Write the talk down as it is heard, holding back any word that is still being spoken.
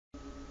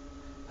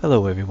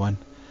Hello everyone.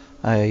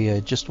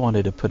 I just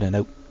wanted to put an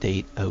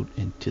update out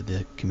into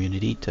the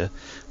community to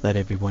let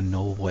everyone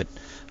know what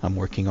I'm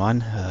working on.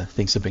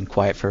 Things have been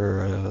quiet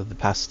for the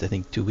past, I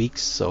think, 2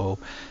 weeks, so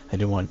I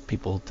didn't want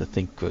people to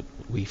think that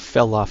we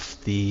fell off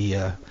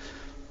the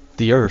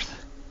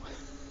earth.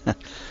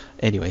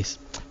 Anyways,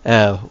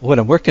 what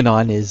I'm working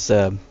on is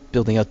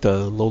building out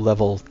the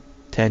low-level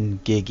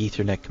 10 gig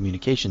Ethernet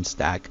communication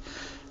stack,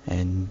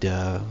 and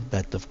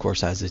that of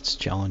course has its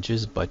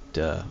challenges, but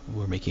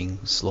we're making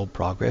slow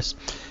progress.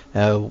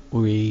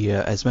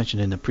 As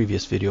mentioned in the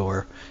previous video,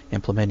 are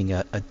implementing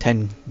a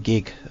 10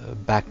 gig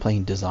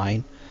backplane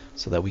design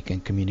so that we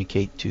can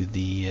communicate to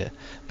the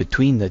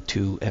between the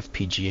two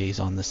FPGAs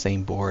on the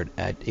same board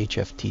at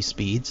HFT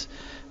speeds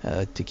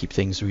to keep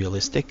things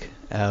realistic.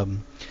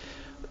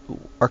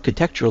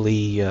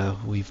 Architecturally,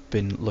 we've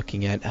been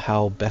looking at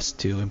how best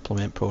to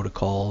implement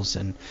protocols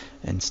and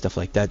stuff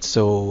like that.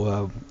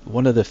 So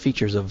one of the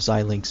features of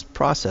Xilinx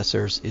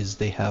processors is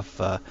they have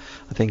a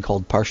thing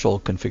called partial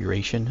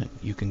configuration.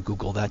 You can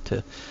Google that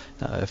to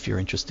if you're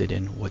interested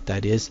in what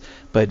that is.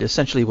 But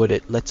essentially what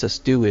it lets us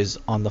do is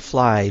on the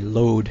fly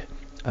load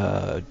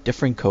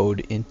different code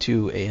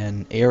into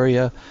an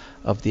area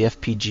of the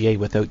FPGA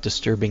without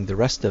disturbing the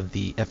rest of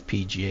the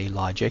FPGA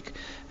logic,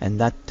 and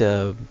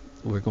that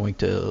we're going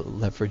to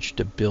leverage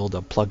to build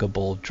a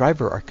pluggable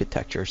driver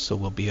architecture, so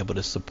we'll be able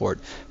to support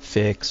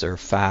fix or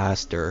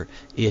fast or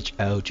ouch,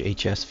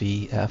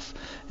 HSVF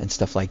and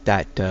stuff like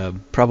that.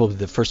 Probably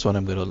the first one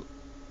I'm going to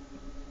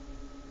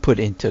put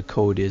into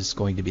code is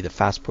going to be the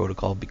fast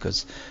protocol,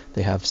 because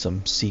they have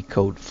some C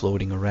code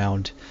floating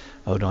around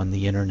out on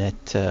the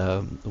internet,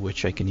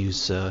 which I can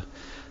use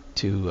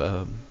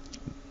to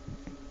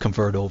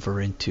convert over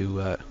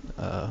into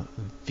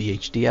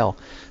VHDL.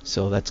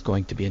 So that's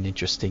going to be an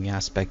interesting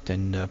aspect,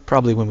 and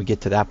probably when we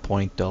get to that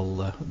point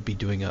I'll be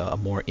doing a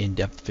more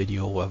in-depth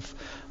video of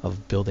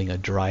building a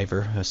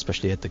driver,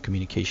 especially at the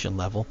communication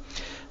level.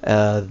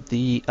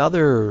 The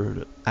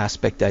other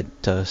aspect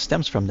that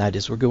stems from that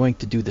is we're going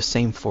to do the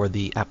same for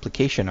the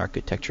application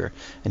architecture.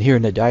 And here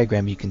in the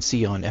diagram you can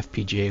see on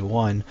FPGA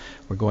 1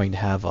 we're going to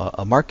have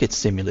a market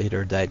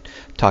simulator that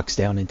talks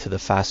down into the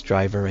fast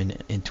driver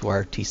and into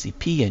our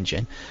TCP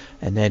engine,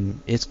 and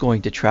then it's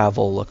going to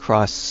travel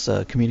across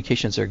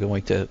communications are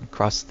going to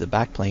cross the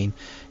backplane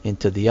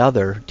into the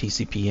other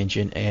TCP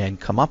engine and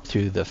come up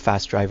through the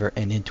fast driver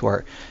and into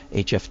our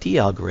HFT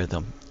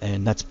algorithm.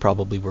 And that's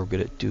probably where we're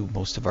going to do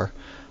most of our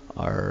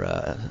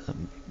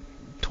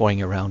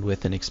toying around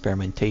with and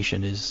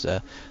experimentation, is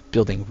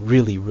building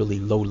really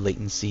low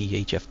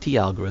latency HFT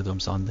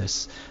algorithms on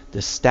this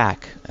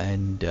stack,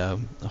 and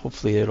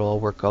hopefully it'll all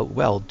work out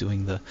well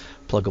doing the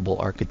pluggable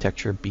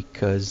architecture,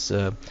 because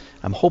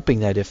I'm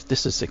hoping that if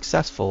this is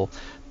successful,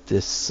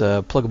 this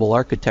pluggable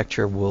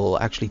architecture will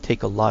actually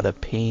take a lot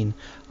of pain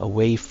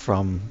away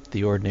from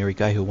the ordinary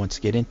guy who wants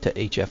to get into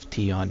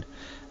HFT on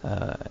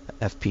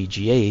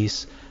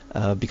FPGAs,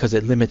 because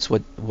it limits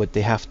what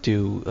they have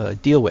to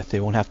deal with.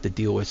 They won't have to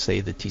deal with, say,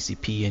 the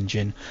TCP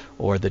engine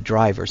or the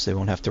drivers. They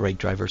won't have to write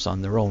drivers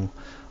on their own.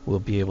 We'll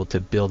be able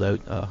to build out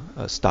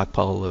a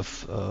stockpile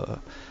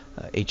of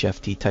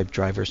HFT type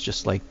drivers,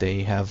 just like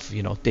they have,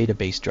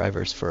 database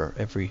drivers for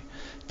every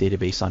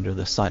database under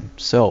the sun.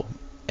 So,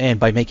 and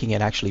by making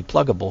it actually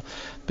pluggable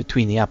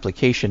between the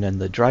application and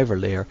the driver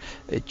layer,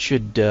 it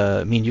should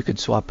mean you could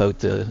swap out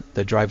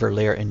the driver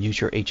layer and use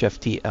your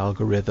HFT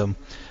algorithm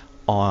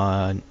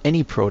on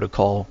any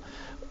protocol,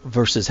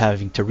 versus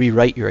having to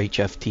rewrite your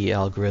HFT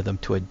algorithm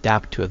to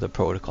adapt to the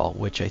protocol,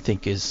 which I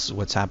think is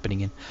what's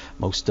happening in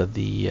most of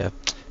the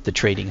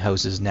trading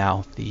houses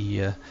now.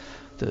 The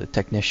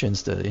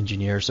technicians, the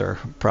engineers are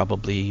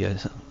probably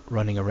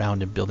running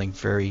around and building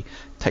very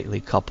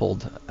tightly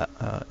coupled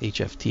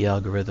HFT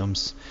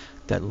algorithms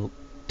that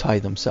tie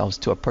themselves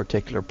to a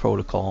particular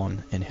protocol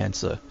and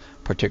hence a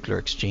particular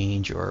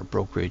exchange or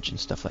brokerage and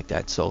stuff like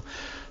that. So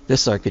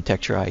this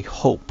architecture, I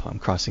hope, I'm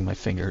crossing my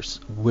fingers,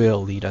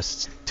 will lead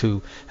us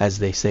to, as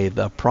they say,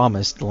 the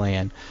promised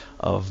land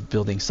of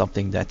building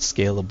something that's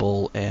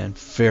scalable and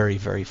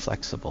very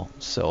flexible.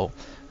 So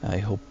I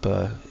hope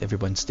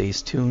everyone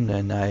stays tuned,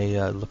 and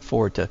I look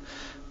forward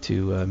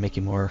to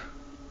making more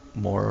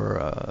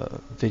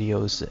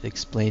videos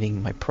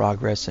explaining my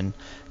progress and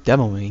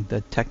demoing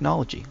the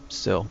technology.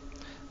 So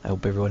I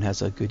hope everyone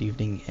has a good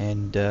evening,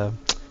 and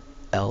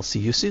I'll see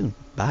you soon.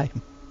 Bye.